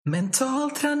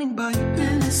Mental träning by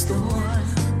Unestål.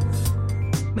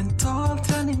 Mental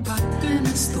träning by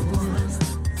Unestål.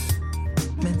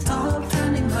 Mental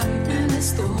träning by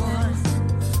Unestål.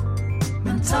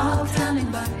 Mental träning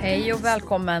by... Hej och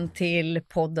välkommen till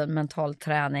podden Mental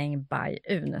träning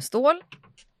by Unestål.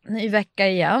 Ny vecka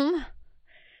igen.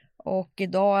 Och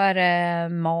idag är det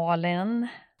Malin.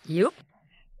 Jo.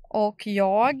 Och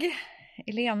jag,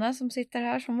 Elena, som sitter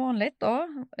här som vanligt då.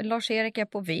 Lars-Erik är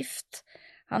på vift.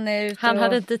 Han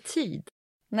hade inte tid.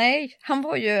 Nej,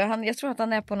 jag tror att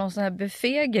han är på någon sån här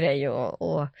buffégrej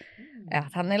och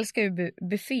att han älskar ju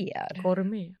bufféer.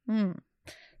 Gourmet.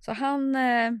 Så han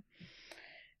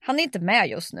är inte med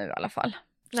just nu i alla fall.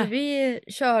 Så vi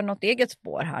kör något eget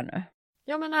spår här nu.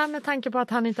 Ja, men med tanke på att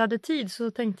han inte hade tid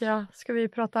så tänkte jag, ska vi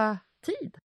prata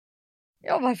tid?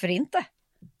 Ja, varför inte?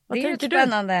 Vad det är tänker ett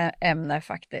spännande ämne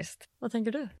faktiskt. Vad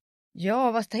tänker du?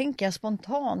 Ja, vad tänker jag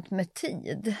spontant med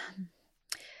tid?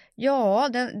 Ja,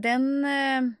 den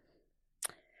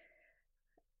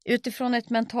utifrån ett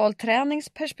mental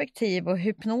träningsperspektiv och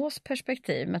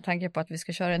hypnosperspektiv, med tanke på att vi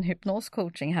ska köra en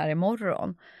hypnoscoaching här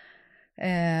imorgon,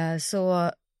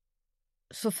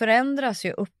 så förändras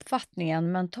ju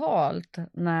uppfattningen mentalt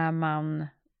när man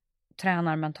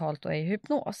tränar mentalt och är i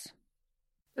hypnos.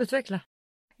 Utveckla.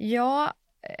 Ja,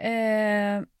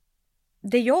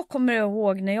 det jag kommer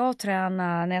ihåg när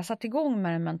jag satte igång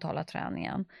med den mentala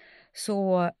träningen,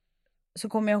 så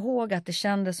kommer jag ihåg att det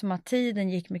kändes som att tiden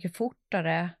gick mycket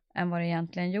fortare än vad det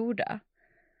egentligen gjorde.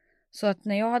 Så att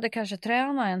när jag hade kanske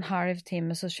tränat en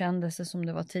halvtimme så kändes det som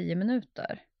det var 10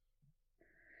 minuter.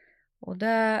 Och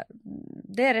det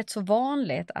är rätt så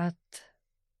vanligt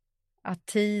att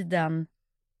tiden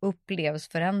upplevs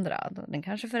förändrad. Den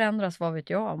kanske förändras, vad vet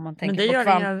jag, om man tänker på... Men det gör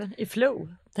den även i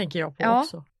flow, tänker jag på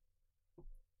också.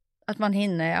 Att man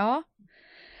hinner, ja.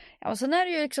 Ja, och sen är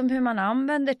det ju liksom hur man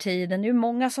använder tiden. Det är ju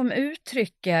många som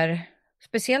uttrycker,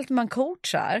 speciellt när man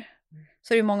coachar,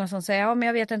 så är det många som säger, ja men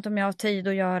jag vet inte om jag har tid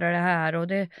att göra det här. Och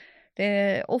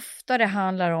ofta det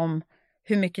handlar om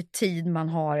hur mycket tid man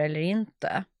har eller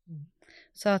inte.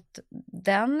 Så att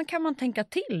den kan man tänka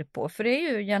till på. För det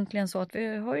är ju egentligen så att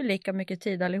vi har ju lika mycket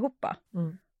tid allihopa.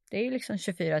 Det är ju liksom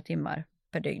 24 timmar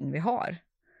per dygn vi har.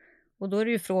 Och då är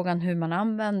det ju frågan hur man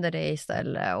använder det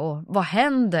istället. Och vad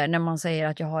händer när man säger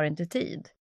att jag har inte tid?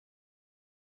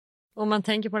 Om man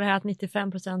tänker på det här att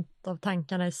 95% av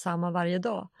tankarna är samma varje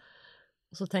dag.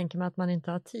 Och så tänker man att man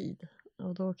inte har tid.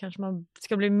 Och då kanske man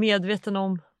ska bli medveten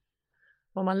om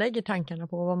vad man lägger tankarna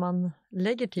på. Och vad man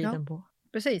lägger tiden på.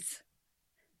 Precis.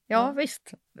 Ja,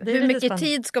 visst. Hur mycket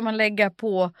tid ska man lägga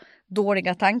på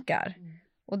dåliga tankar?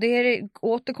 Och det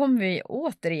återkommer vi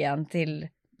återigen till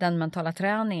den mentala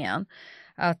träningen.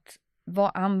 Att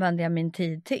vad använder jag min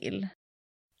tid till?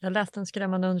 Jag läste en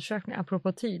skrämmande undersökning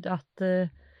apropå tid. Att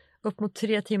upp mot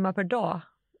 3 timmar per dag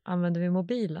använder vi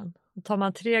mobilen. Och tar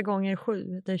man 3 gånger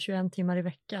 7, det är 21 timmar i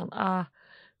veckan.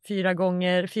 4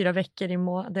 gånger 4 veckor i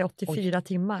månaden, det är 84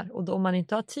 timmar. Och då, om man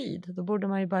inte har tid, då borde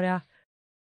man ju börja...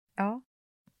 Ja.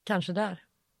 Kanske där.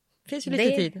 Finns ju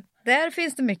lite tid. Där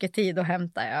finns det mycket tid att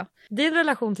hämta, ja. Din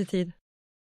relation till tid?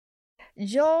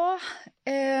 Ja,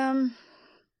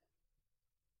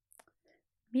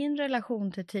 min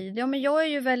relation till tid. Ja, men jag är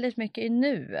ju väldigt mycket i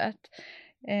nuet.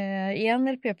 I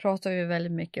NLP pratar vi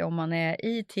väldigt mycket om man är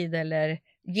i tid eller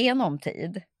genom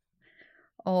tid.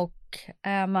 Och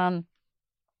är man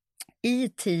i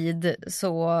tid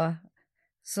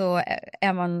så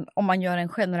är man, om man gör en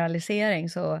generalisering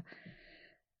så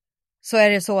är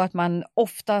det så att man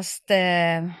oftast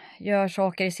gör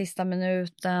saker i sista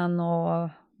minuten, och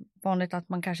vanligt att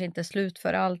man kanske inte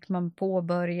slutför allt man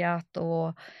påbörjat,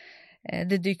 och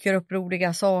det dyker upp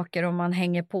roliga saker och man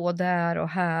hänger på där och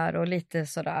här och lite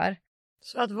sådär.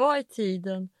 Så att vara i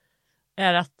tiden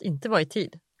är att inte vara i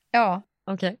tid? Ja.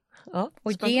 Okej. Ja,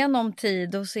 och genom tid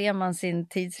då ser man sin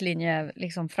tidslinje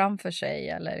liksom framför sig,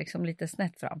 eller liksom lite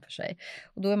snett framför sig.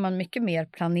 Och då är man mycket mer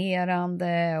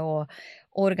planerande och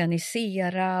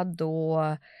organiserad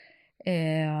och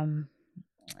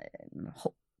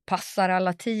passar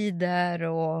alla tider.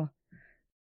 Och...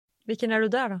 Vilken är du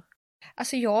där då?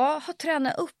 Alltså jag har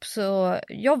tränat upp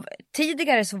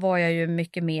tidigare så var jag ju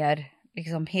mycket mer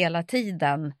liksom hela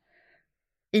tiden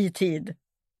i tid.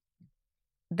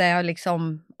 Där jag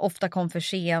liksom ofta kom för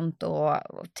sent och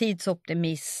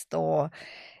tidsoptimist och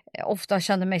ofta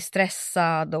kände mig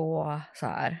stressad och så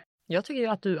här. Jag tycker ju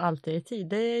att du alltid är i tid.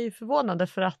 Det är ju förvånande,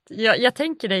 för att jag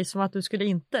tänker dig som att du skulle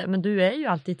inte, men du är ju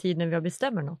alltid i tid när vi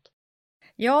bestämmer något.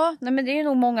 Ja, nej, men det är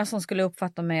nog många som skulle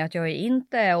uppfatta mig att jag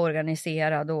inte är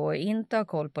organiserad och inte har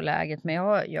koll på läget, men jag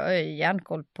har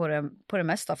järnkoll på det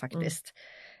mesta faktiskt.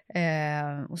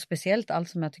 Och speciellt allt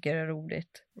som jag tycker är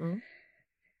roligt. Mm.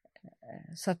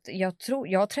 Så att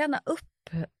jag tränar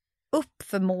upp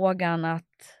förmågan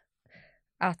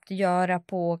att göra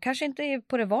på, kanske inte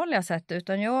på det vanliga sättet,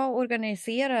 utan jag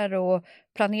organiserar och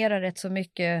planerar rätt så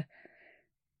mycket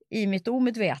i mitt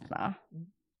omedvetna.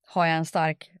 Har jag en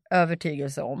stark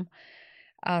övertygelse om.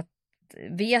 Att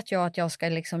vet jag att jag ska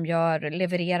liksom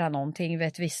leverera någonting vid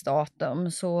ett visst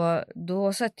datum, så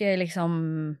då sätter jag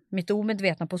liksom mitt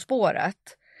omedvetna på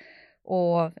spåret.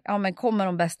 Och ja, men kommer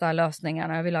de bästa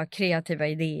lösningarna, jag vill ha kreativa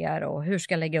idéer och hur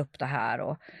ska jag lägga upp det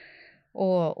här.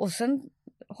 Och sen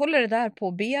håller det där på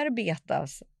att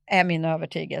bearbetas, är min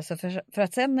övertygelse. För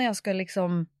att sen när jag ska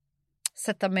liksom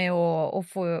sätta mig och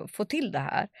få till det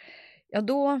här, ja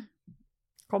då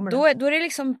är det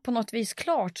liksom på något vis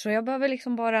klart. Så jag behöver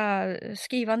liksom bara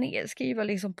skriva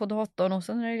liksom på datorn, och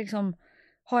sen är det liksom,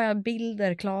 har jag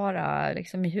bilder klara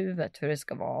liksom i huvudet hur det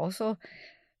ska vara. Och så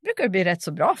brukar det bli rätt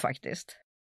så bra faktiskt.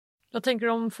 Jag tänker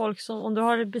om folk om du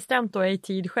har bestämt då i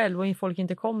tid själv och folk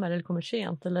inte kommer eller kommer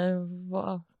sent, eller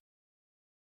vad?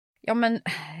 Ja, men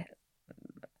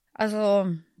alltså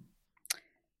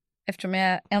eftersom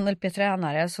jag är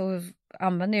NLP-tränare så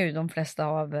använder jag ju de flesta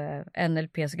av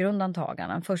NLPs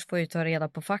grundantaganden. Först får jag ta reda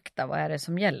på fakta, vad är det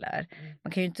som gäller.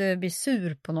 Man kan ju inte bli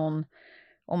sur på någon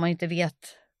om man inte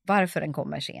vet varför den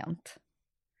kommer sent.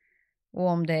 Och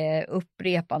om det är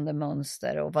upprepande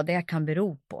mönster och vad det kan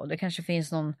bero på. Det kanske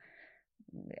finns någon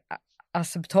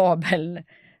acceptabel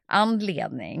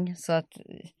anledning. Så att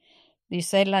det är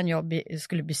sällan jag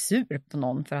skulle bli sur på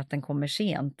någon för att den kommer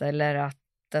sent. Eller att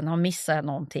den har missat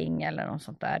någonting eller något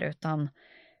sånt där.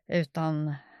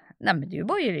 Utan nej, men det är ju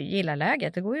bara att gilla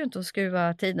läget. Det går ju inte att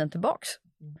skruva tiden tillbaks.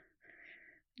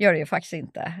 Gör det ju faktiskt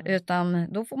inte.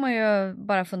 Utan då får man ju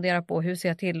bara fundera på hur ser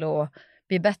jag till att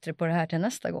bli bättre på det här till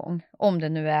nästa gång. Om det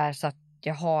nu är så att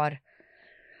jag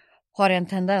har en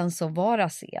tendens att vara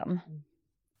sen.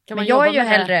 Men jag är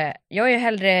ju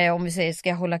hellre, om vi säger, ska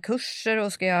jag hålla kurser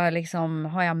och ska jag liksom,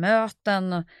 har jag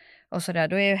möten och sådär,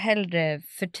 då är jag hellre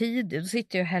för tidigt. Då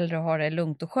sitter jag hellre och har det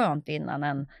lugnt och skönt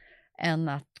innan än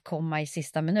att komma i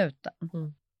sista minuten.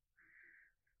 Mm.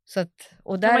 Så att,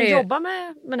 och där kan man jobba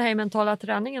med den här mentala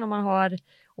träningen om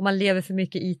man lever för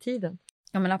mycket i tiden?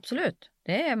 Ja, men absolut.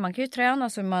 Man kan ju träna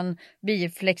så man blir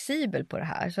flexibel på det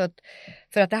här.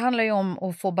 För att det handlar ju om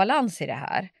att få balans i det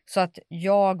här. Så att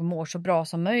jag mår så bra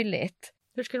som möjligt.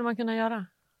 Hur skulle man kunna göra?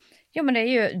 Ja, men det är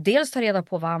ju dels ta reda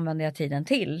på vad använder jag tiden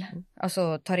till.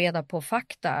 Alltså ta reda på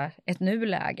fakta, ett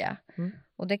nuläge.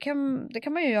 Och det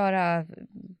kan man ju göra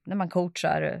när man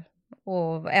coachar.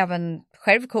 Och även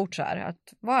själv coachar.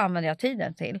 Att vad använder jag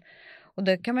tiden till? Och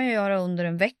det kan man ju göra under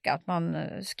en vecka. Att man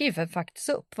skriver faktiskt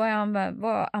upp.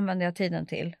 Vad använder jag tiden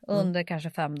till? Under kanske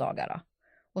 5 dagar då.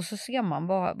 Och så ser man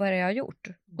vad är det jag har gjort.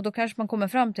 Och då kanske man kommer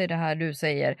fram till det här du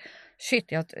säger.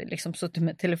 Shit, jag har liksom suttit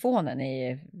med telefonen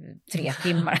i 3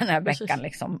 timmar den här veckan.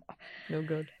 Liksom. No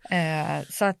good.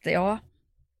 Så att ja.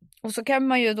 Och så kan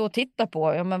man ju då titta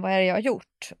på. Ja, men vad är det jag har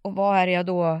gjort? Och vad är det jag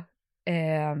då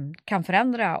kan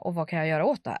förändra? Och vad kan jag göra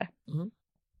åt det här?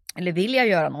 Eller vill jag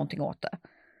göra någonting åt det?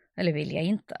 Eller vill jag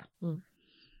inte?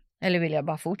 Eller vill jag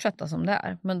bara fortsätta som det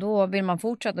är? Men då vill man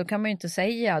fortsätta. Då kan man ju inte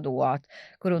säga då att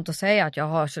gå runt och säga att jag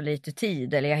har så lite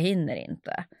tid. Eller jag hinner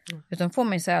inte. Utan får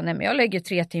man ju säga, nej men jag lägger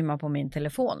 3 timmar på min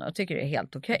telefon. Och jag tycker det är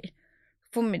helt okej.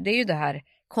 Det är ju det här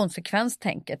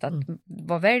konsekvenstänket. Att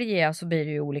vad väljer jag så blir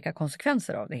det ju olika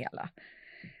konsekvenser av det hela.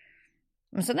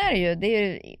 Men sen är det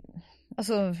ju,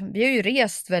 alltså vi har ju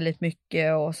rest väldigt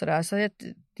mycket och sådär. Så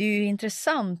det är ju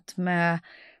intressant med,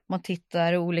 man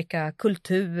tittar olika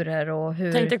kulturer och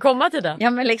hur... Tänkte komma till det. Ja,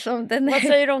 men liksom, vad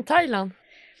säger du om Thailand?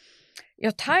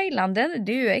 Ja, Thailand,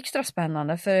 det är ju extra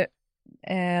spännande för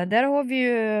där har vi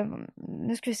ju,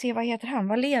 nu ska vi se, vad heter han?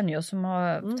 Wallenius som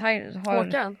har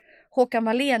Håkan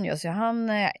Wallenius, ja, han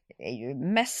är ju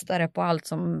mästare på allt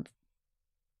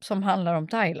som handlar om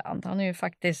Thailand. Han är ju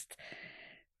faktiskt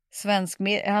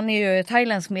han är ju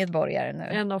thailändsk medborgare nu.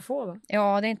 En av få, va?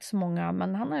 Ja, det är inte så många,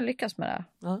 men han har lyckats med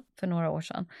det för några år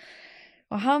sedan.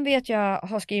 Och han vet jag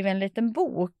har skrivit en liten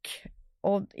bok.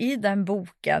 Och i den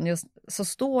boken just så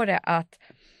står det att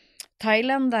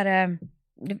thailändare,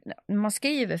 när man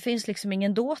skriver, finns liksom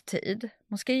ingen dåtid.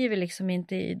 Man skriver liksom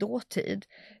inte i dåtid.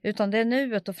 Utan det är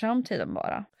nuet och framtiden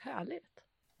bara. Härligt.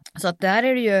 Så att där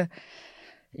är det ju,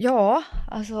 ja,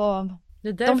 alltså... Det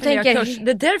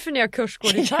är därför ni har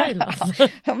kursgård i Thailand.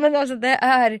 Ja, men alltså det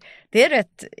är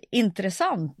rätt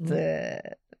intressant.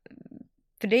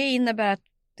 För det innebär att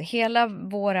hela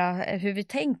hur vi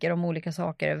tänker om olika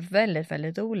saker är väldigt,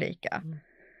 väldigt olika.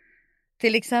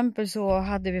 Till exempel så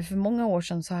hade vi för många år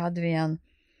sedan så hade vi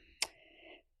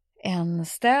en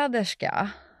städerska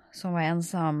som var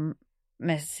ensam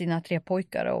med sina 3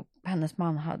 pojkar och hennes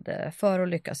man hade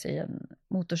förolyckats i en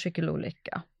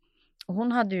motorcykelolycka. Och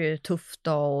hon hade ju tufft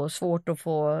då och svårt att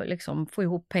få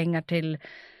ihop pengar till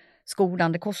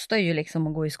skolan. Det kostar ju liksom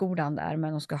att gå i skolan där,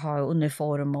 men de ska ha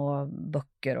uniform och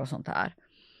böcker och sånt där.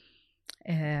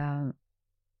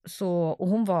 Och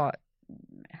hon var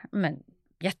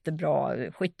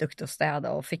jättebra, skitduktig att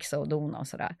städa och fixa och dona och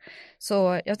sådär.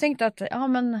 Så jag tänkte att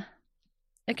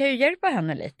jag kan ju hjälpa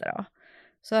henne lite då.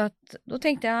 Så att då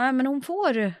tänkte jag, men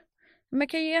jag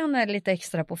kan ge henne lite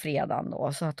extra på fredagen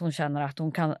då, så att hon känner att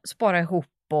hon kan spara ihop,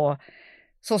 och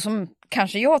så som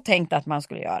kanske jag tänkte att man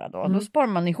skulle göra då. Då sparar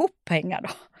man ihop pengar då.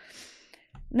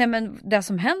 Nej, men det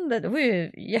som hände, det var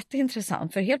ju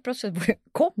jätteintressant, för helt plötsligt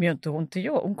kom ju inte hon till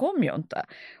jobb. Hon kom ju inte.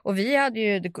 Och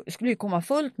det skulle ju komma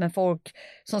fullt med folk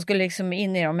som skulle liksom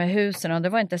in i de här husen, och det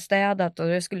var inte städat och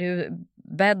det skulle ju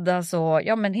bäddas och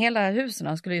men hela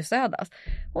husen skulle ju städas.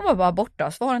 Hon var bara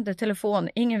borta, svarade inte i telefon,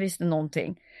 ingen visste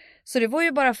någonting. Så det var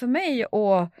ju bara för mig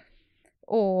att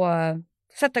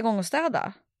sätta igång och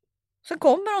städa. Så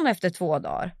kommer hon efter 2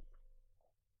 dagar.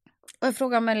 Och jag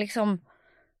frågar mig liksom,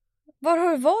 var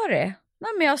har du varit?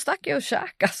 Nej, men jag stack ju och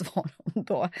käkade, svarade hon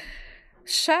då.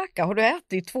 Käka, har du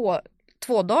ätit i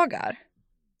 2 dagar?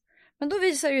 Men då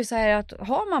visar det ju så här att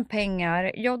har man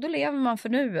pengar, då lever man för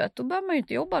nuet. Då behöver man ju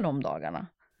inte jobba de dagarna.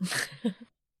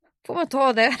 Får man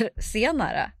ta det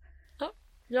senare.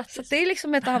 Ja, så det är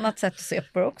liksom ett annat sätt att se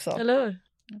på det också. Eller hur?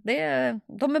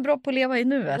 De är bra på att leva i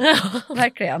nuet.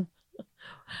 Verkligen.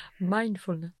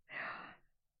 Mindfulness.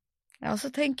 Ja, så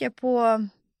tänker jag på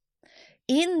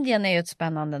Indien är ju ett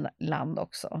spännande land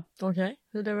också. Okej,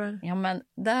 hur det var? Ja, men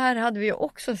där hade vi ju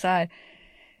också så här,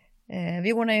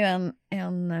 vi ordnade ju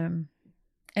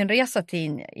en resa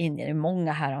till Indien i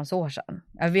många herrans år sedan.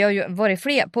 Ja, vi har ju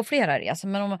varit på flera resor,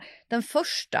 men den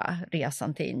första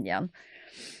resan till Indien,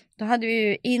 då hade vi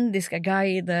ju indiska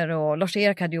guider och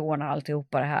Lars-Erik hade ju ordnat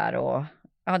alltihopa det här, och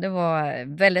ja, det var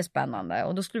väldigt spännande.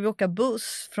 Och då skulle vi åka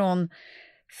buss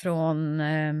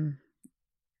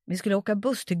vi skulle åka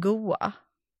buss till Goa.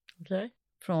 Okay.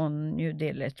 Från New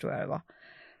Delhi tror jag det var.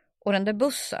 Och den där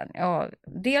bussen,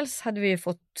 dels hade vi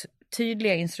fått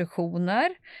tydliga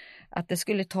instruktioner att det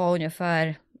skulle ta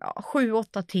ungefär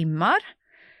 7-8 timmar.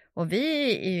 Och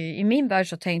i min värld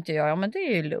så tänkte jag, men det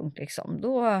är ju lugnt liksom.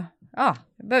 Då, jag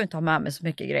behöver inte ha med mig så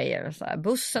mycket grejer. Så här,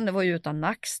 bussen, det var ju utan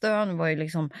nackstön, det var ju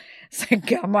liksom så en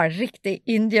gammal riktig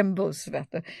Indienbuss,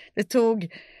 vet du. Det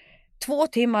tog 2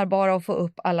 timmar bara att få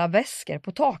upp alla väskor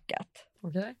på taket.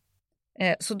 Okay.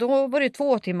 Så då var det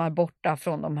 2 timmar borta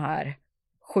från de här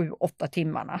 7-8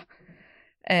 timmarna.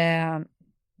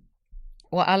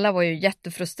 Och alla var ju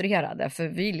jättefrustrerade, för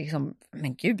vi liksom,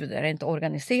 men gud, är det inte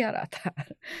organiserat här?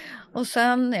 Och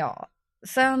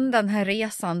sen den här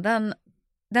resan,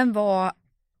 den var,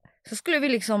 så skulle vi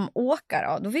liksom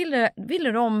åka då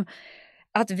ville de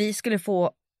att vi skulle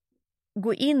få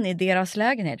gå in i deras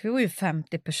lägenhet. Vi var ju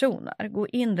 50 personer. Gå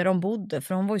in där de bodde,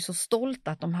 för de var ju så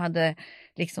stolta att de hade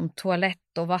liksom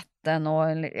toalett och vatten och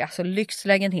alltså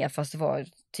lyxlägenhet, fast det var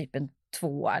typ en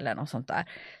 2 eller något sånt där.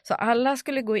 Så alla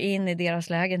skulle gå in i deras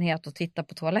lägenhet och titta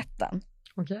på toaletten.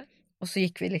 Okay. Och så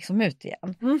gick vi liksom ut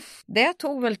igen. Det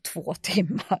tog väl 2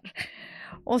 timmar.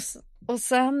 Och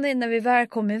sen när vi väl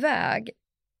kom iväg,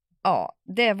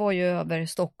 det var ju över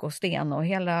stock och sten, och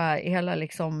hela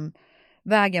liksom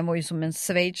vägen var ju som en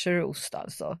schweizerost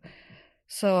alltså.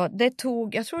 Så jag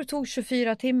tror det tog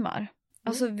 24 timmar.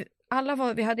 Alltså vi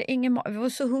hade vi var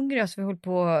så hungriga så vi höll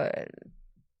på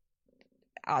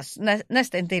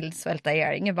nästan till svälta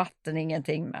ihjäl, ingen vatten,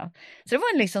 ingenting med. Så det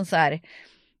var en liksom så här,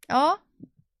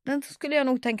 den skulle jag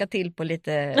nog tänka till på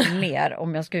lite mer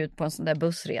om jag ska ut på en sån där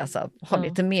bussresa. Ha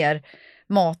lite mer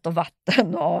mat och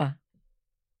vatten och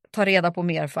ta reda på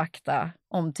mer fakta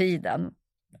om tiden.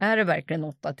 Är det verkligen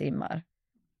 8 timmar?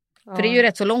 För det är ju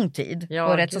rätt så lång tid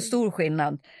och rätt så stor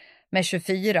skillnad med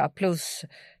 24 plus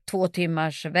 2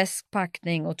 timmars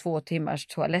väskpackning och 2 timmars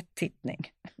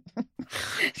toalettittning.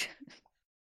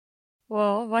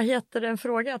 Vad heter den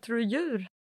fråga? Tror du djur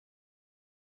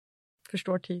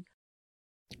förstår tid?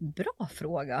 Bra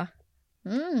fråga.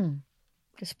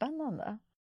 Det är spännande.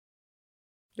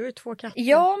 Du är 2 katter.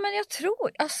 Ja, men jag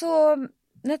tror, alltså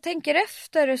när jag tänker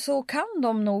efter så kan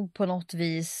de nog på något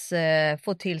vis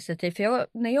få till sig tid. För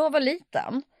när jag var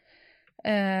liten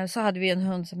så hade vi en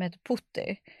hund som heter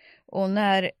Putti. Och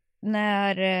när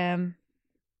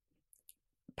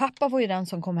pappa var ju den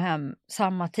som kom hem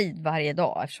samma tid varje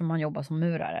dag, eftersom han jobbar som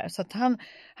murare. Så att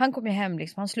han kom ju hem,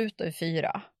 liksom, han slutade i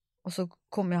 4. Och så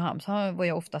kom jag hem, så han var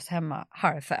jag oftast hemma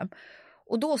 4:30.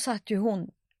 Och då satt ju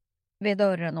hon vid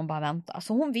dörren och bara väntade.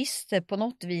 Så hon visste på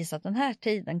något vis att den här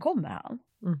tiden kommer han.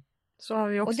 Så har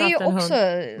vi Och också det är haft en också,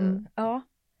 hund. ja.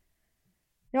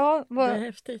 Ja, Det är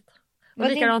häftigt. Och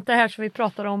vad likadant det här som vi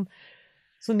pratar om,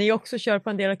 så ni också kör på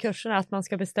en del av kurserna, att man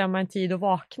ska bestämma en tid att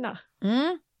vakna.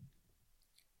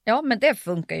 Ja, men det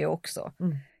funkar ju också.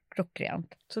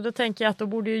 Klockrent. Så då tänker jag att då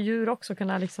borde ju djur också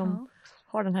kunna liksom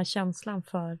ha den här känslan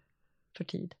för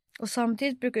tid. Och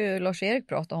samtidigt brukar ju Lars-Erik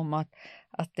prata om att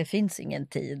det finns ingen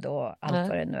tid och allt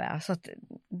vad det nu är. Så att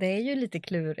det är ju lite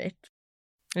klurigt.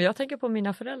 Jag tänker på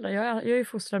mina föräldrar. Jag är ju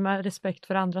fostrad med respekt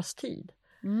för andras tid.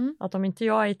 Att om inte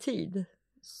jag är i tid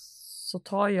så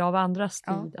tar jag av andras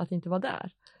tid att inte vara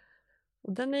där.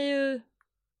 Och den är ju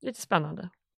lite spännande.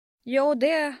 Ja,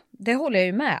 det håller jag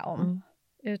ju med om.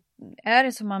 Är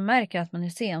det som man märker att man är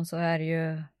sen så är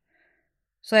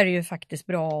det ju faktiskt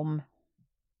bra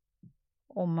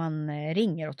om man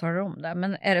ringer och talar om det.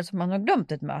 Men är det som man har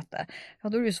glömt ett möte, ja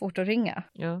då är det ju svårt att ringa.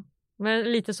 Ja, men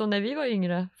lite så när vi var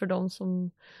yngre, för de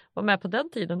som var med på den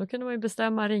tiden, då kunde man ju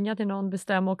bestämma, ringa till någon,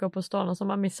 bestämma, åka upp på stan, och så har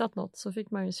man missat något så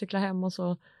fick man ju cykla hem och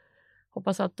så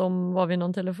hoppas att de var vid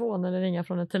någon telefon eller ringa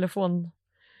från en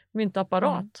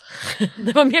telefonmyntapparat.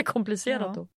 Det var mer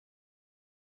komplicerat då.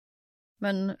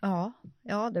 Men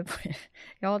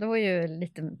det var ju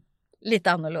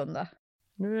lite annorlunda.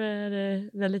 Nu är det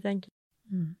väldigt enkelt.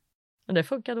 Men det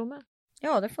funkar då med.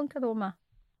 Ja, det funkar då med.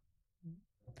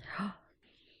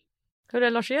 Hur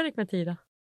är Lars-Erik med tiden?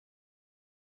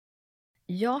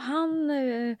 Ja,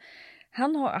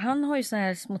 han har ju såna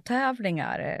här små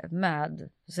tävlingar med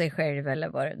sig själv eller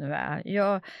vad det nu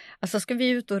är. Alltså ska vi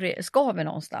ut och ska vi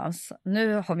någonstans?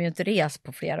 Nu har vi ju inte rest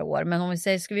på flera år, men om vi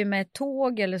säger ska vi med ett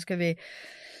tåg eller ska vi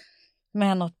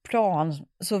med något plan,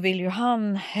 så vill ju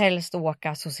han helst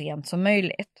åka så sent som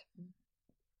möjligt.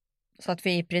 Så att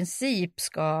vi i princip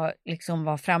ska liksom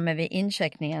vara framme vid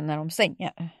incheckningen när de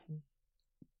stänger.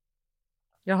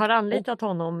 Jag har anlitat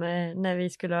honom när vi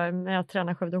skulle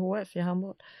träna Skövde HF i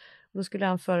handboll. Då skulle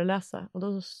han föreläsa, och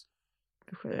då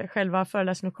själva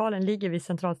föreläsningslokalen ligger vid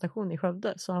centralstationen i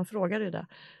Skövde, så han frågade ju det.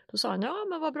 Då sa han, ja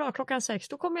men vad bra, 6:00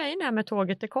 då kommer jag in här med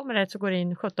tåget, det kommer ett så går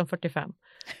in 17:45.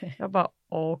 Jag bara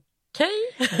okej.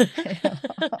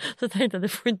 Så jag tänkte att det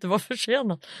får inte vara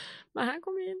försenat. Men han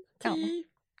kom in 10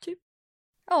 typ.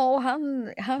 Ja, och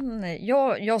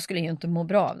jag skulle ju inte må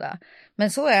bra av det.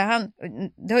 Men så är han,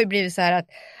 det har ju blivit så här att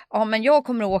men jag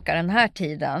kommer att åka den här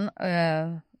tiden.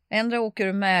 Ändra åker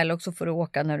du med eller också får du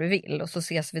åka när du vill och så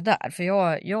ses vi där. För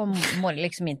jag mår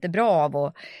liksom inte bra av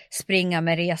att springa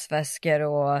med resväskor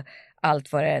och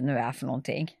allt vad det nu är för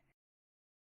någonting.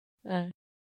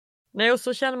 Nej, och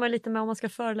så känner man lite med om man ska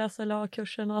föreläsa eller ha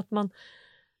kursen, och att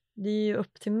det är ju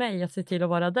upp till mig att se till att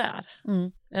vara där.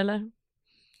 Eller?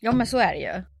 Ja, men så är det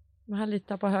ju. Men han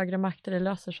litar på högre makter, det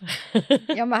löser sig.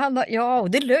 Ja, men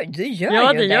och det gör det ju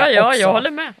gör det jag, också. jag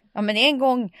håller med. Ja, men en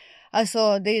gång,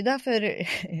 alltså det är ju därför,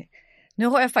 nu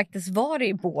har jag faktiskt varit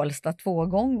i Bålsta 2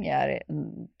 gånger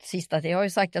sista tiden. Jag har ju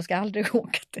sagt att jag ska aldrig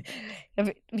åka till,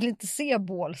 jag vill inte se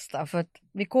Bålsta, för att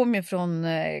vi kom ju från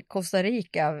Costa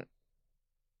Rica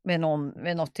vid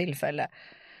något tillfälle.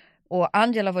 Och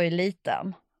Angela var ju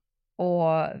liten. Och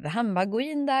han bara, gå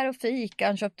in där och fika.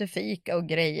 Han köpte fika och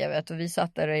grejer. Och vi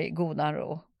satt där i godan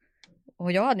ro.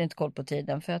 Och jag hade inte koll på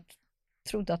tiden, för jag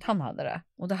trodde att han hade det.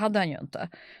 Och det hade han ju inte.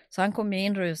 Så han kom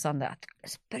in rusande att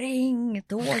spring,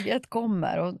 tåget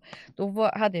kommer. Och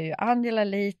då hade jag ju Angela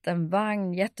liten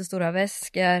vagn, jättestora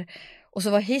väskor. Och så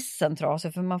var hissen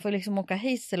trasig, för man får liksom åka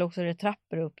hiss eller också är det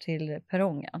trappor upp till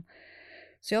perrongen.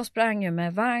 Så jag sprang ju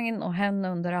med vagn och henne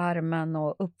under armen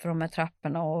och upp från med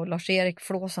trapporna och Lars-Erik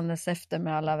flåsandes efter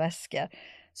med alla väskor.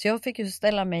 Så jag fick ju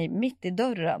ställa mig mitt i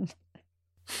dörren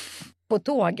på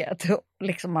tåget.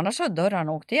 Liksom, annars hade dörren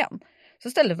åkt igen. Så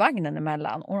ställde vagnen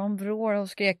emellan och de vrålade och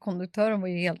skrek. Konduktören var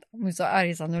ju så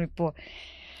arg så han höll på.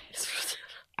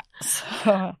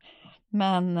 Så,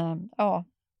 men ja,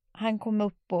 han kom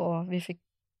upp och vi fick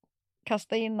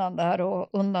kasta in han där och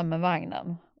undan med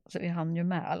vagnen. Så vi hann ju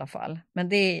med i alla fall. Men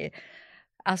det är,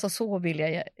 alltså så vill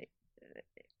jag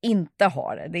inte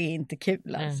ha det. Det är inte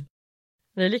kul alltså.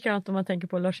 Det är likadant om man tänker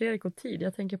på Lars-Erik och tid.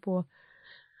 Jag tänker på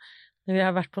när vi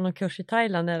har varit på någon kurs i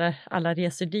Thailand när alla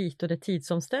reser dit och det är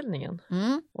tidsomställningen.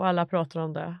 Och alla pratar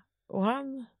om det. Och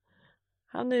han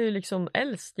är ju liksom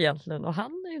äldst egentligen och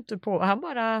han är ju inte på, han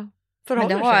bara förhåller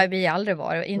sig. Men det har vi aldrig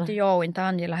varit, inte jag och inte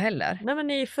Angela heller. Nej, men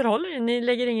ni förhåller er, ni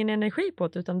lägger ingen energi på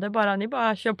det, utan det är bara, ni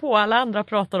bara kör på. Alla andra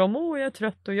pratar om, jag är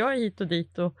trött och jag är hit och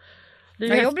dit. Och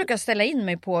jag brukar ställa in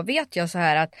mig på, vet jag så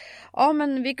här att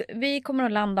men vi kommer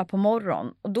att landa på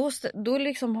morgon. Och då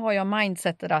liksom har jag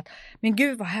mindsetet att, men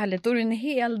gud vad härligt, då är det en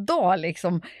hel dag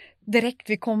liksom. Direkt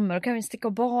vi kommer och kan vi sticka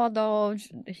och bada och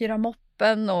hyra moppe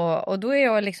kroppen och då är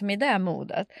jag liksom i det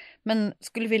modet. Men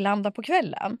skulle vi landa på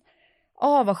kvällen,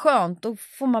 vad skönt, då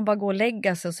får man bara gå och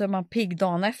lägga sig och så är man pigg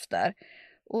dagen efter.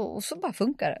 Och så bara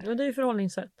funkar det. Ja, det är ju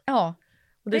förhållningssätt. Ja.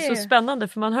 Och det är så spännande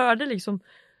för man hörde liksom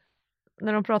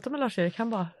när de pratade med Lars-Erik, han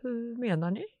bara, hur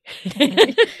menar ni?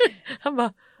 Han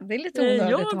bara, det är lite onödigt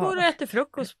jag går och äter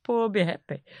frukost på Be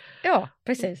Happy. Ja,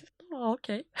 precis. Ja,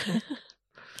 okej.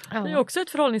 Ja. Det är också ett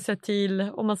förhållningssätt till,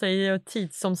 om man säger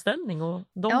tidsomställning och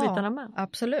de bitarna med.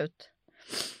 Absolut.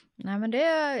 Nej, men det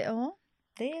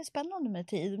är spännande med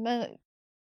tid. Men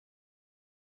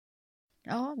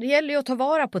ja, det gäller ju att ta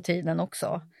vara på tiden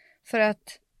också. För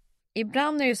att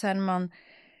ibland är det ju så här när man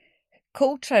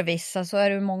coachar vissa så är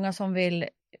det många som vill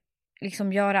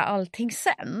liksom göra allting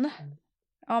sen.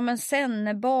 Ja, men sen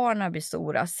när barnen blir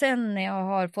stora, sen när jag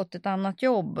har fått ett annat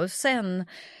jobb och sen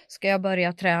ska jag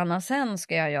börja träna, sen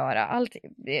ska jag göra allt,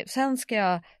 sen ska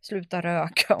jag sluta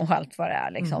röka och allt vad det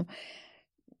är liksom.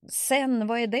 Sen,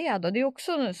 vad är det då? Det är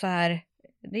också så här,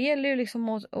 det gäller ju liksom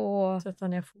att sätta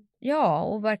ner fot. Ja,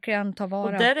 och verkligen ta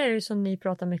vara. Och där är det ju som ni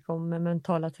pratar mycket om med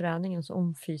mentala träningen, så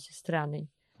om fysisk träning.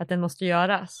 Att den måste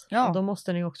göras. Ja. Och då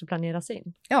måste den ju också planeras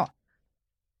in. Ja.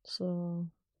 Så...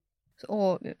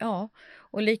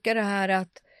 Och lika det här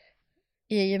att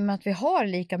i och med att vi har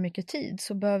lika mycket tid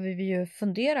så behöver vi ju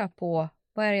fundera på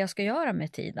vad är det jag ska göra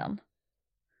med tiden.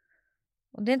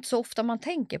 Och det är inte så ofta man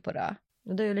tänker på det.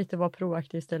 Och det är ju lite vara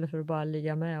proaktiv istället för att bara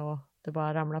ligga med och det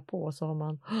bara ramlar på och så har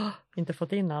man inte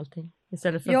fått in allting.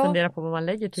 Istället för att fundera på vad man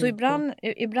lägger tid så på.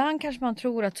 Ibland kanske man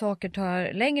tror att saker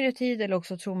tar längre tid eller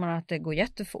också tror man att det går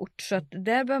jättefort. Så att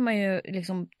där bör man ju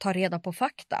liksom ta reda på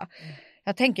fakta.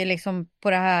 Jag tänker liksom på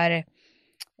det här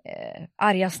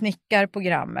arga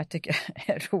snickar-programmet, tycker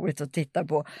jag är roligt att titta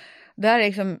på. Där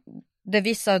liksom, där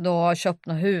vissa då har köpt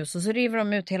något hus och så river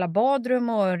de ut hela badrum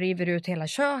och river ut hela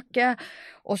köket.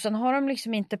 Och sen har de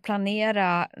liksom inte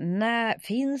planerat,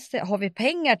 har vi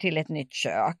pengar till ett nytt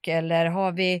kök eller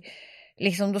har vi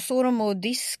liksom, då står de och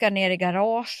diskar ner i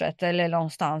garaget eller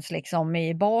någonstans liksom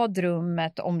i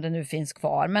badrummet om det nu finns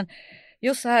kvar. Men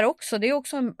just så här också, det är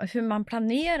också hur man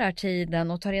planerar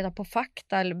tiden och tar reda på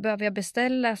fakta. Eller behöver jag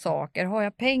beställa saker? Har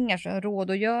jag pengar så jag har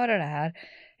råd att göra det här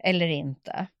eller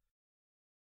inte?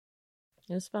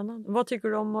 Det är spännande. Vad tycker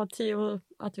du om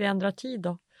att vi ändrar tid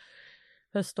då?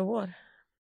 Höst och vår?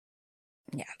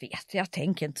 Jag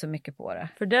tänker inte så mycket på det.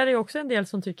 För där är ju också en del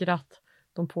som tycker att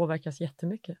de påverkas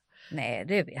jättemycket. Nej,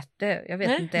 jag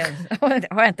vet inte ens,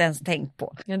 har jag inte ens tänkt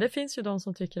på. Ja, det finns ju de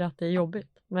som tycker att det är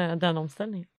jobbigt med den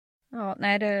omställningen. Ja,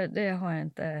 nej det har jag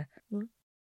inte.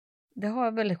 Det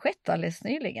har väl skett alldeles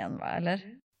nyligen, va?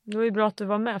 Eller? Det var ju bra att du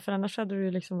var med, för annars hade du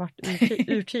ju liksom varit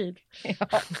ur tid. Ja,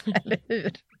 eller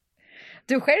hur?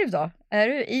 Du själv då? Är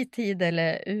du i tid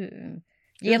eller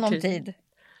genom tid?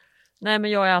 Nej,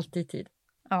 men jag är alltid i tid.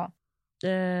 Ja.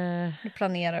 Du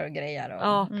planerar och grejer.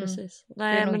 Ja, precis.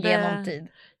 Nej, det är nog genom tid.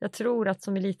 Jag tror att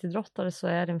som elitidrottare så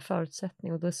är det en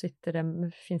förutsättning och då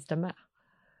finns det med.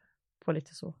 På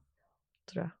lite så,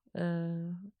 tror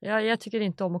jag. Jag tycker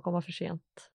inte om att komma för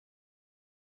sent.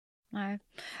 Nej.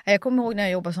 Jag kommer ihåg när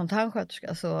jag jobbade som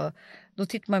tandsköterska, så då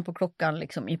tittar man på klockan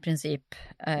liksom i princip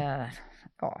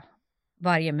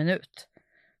varje minut.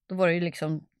 Då var det ju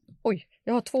liksom,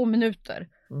 jag har 2 minuter.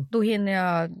 Då hinner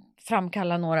jag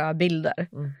framkalla några bilder.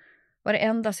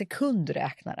 Varenda sekund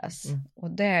räknades.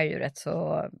 Och det är ju rätt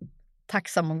så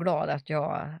tacksam och glad att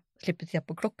jag slipper titta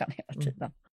på klockan hela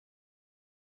tiden.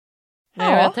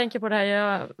 Ja. Jag tänker på det här,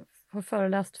 jag har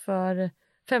föreläst för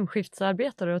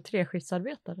 5-skiftsarbetare och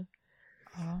 3-skiftsarbetare.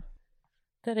 Ja.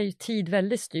 Där är ju tid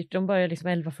väldigt styrt. De börjar liksom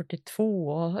 11:42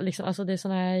 och liksom, alltså det är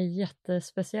såna här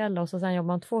jättespeciella, och så sen jobbar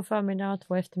man 2 förmiddagar,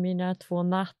 2 eftermiddagar, 2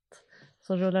 natt.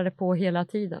 Så rullar det på hela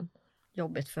tiden. Måste vara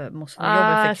jobbigt för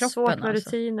kroppen. Svårt med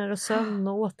rutiner och sömn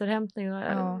och återhämtning.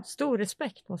 Och stor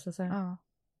respekt, måste jag säga. Ja.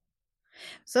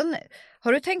 Sen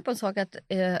har du tänkt på en sak att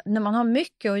när man har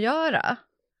mycket att göra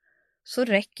så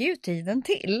räcker ju tiden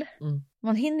till.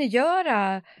 Man hinner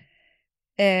göra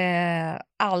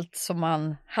allt som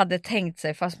man hade tänkt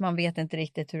sig, fast man vet inte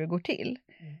riktigt hur det går till.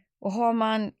 Och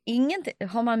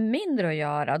har man mindre att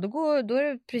göra, då är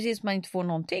det precis som man inte får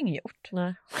någonting gjort.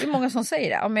 Nej. Det är många som säger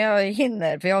det. Ja, men jag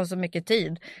hinner för jag har så mycket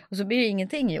tid. Och så blir det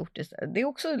ingenting gjort. Det är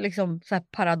också liksom så här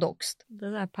paradoxt.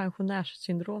 Det där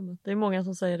pensionärssyndromet. Det är många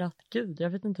som säger att gud, jag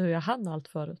vet inte hur jag hann allt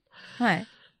förut. Nej.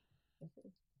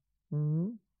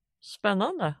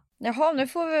 Spännande. Jaha, nu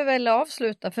får vi väl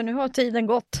avsluta, för nu har tiden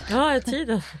gått. Ja, är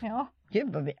tiden. Ja,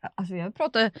 gud vad vi har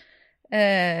pratat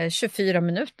 24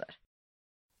 minuter.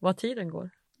 Vad tiden går.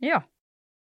 Ja.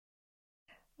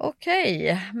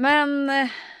 Okej, men...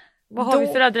 Vad har vi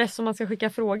för adress om man ska skicka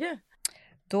frågor?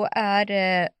 Då är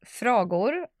det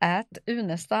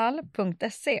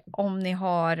fragor@unestall.se. Om ni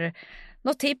har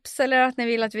något tips eller att ni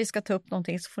vill att vi ska ta upp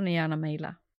någonting så får ni gärna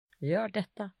mejla. Gör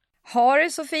detta. Ha det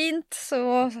så fint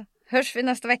så hörs vi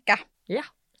nästa vecka. Ja,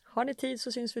 har ni tid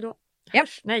så syns vi då. Ja.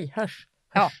 Hörs.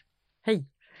 Ja. Hej.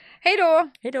 Hej då!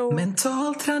 Hej då.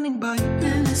 Mental träning by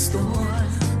Unestål.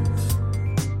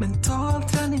 Mental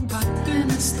träning by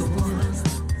Unestål.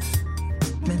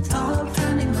 Mental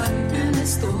träning by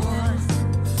Unestål.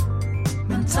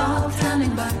 Mental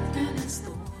träning by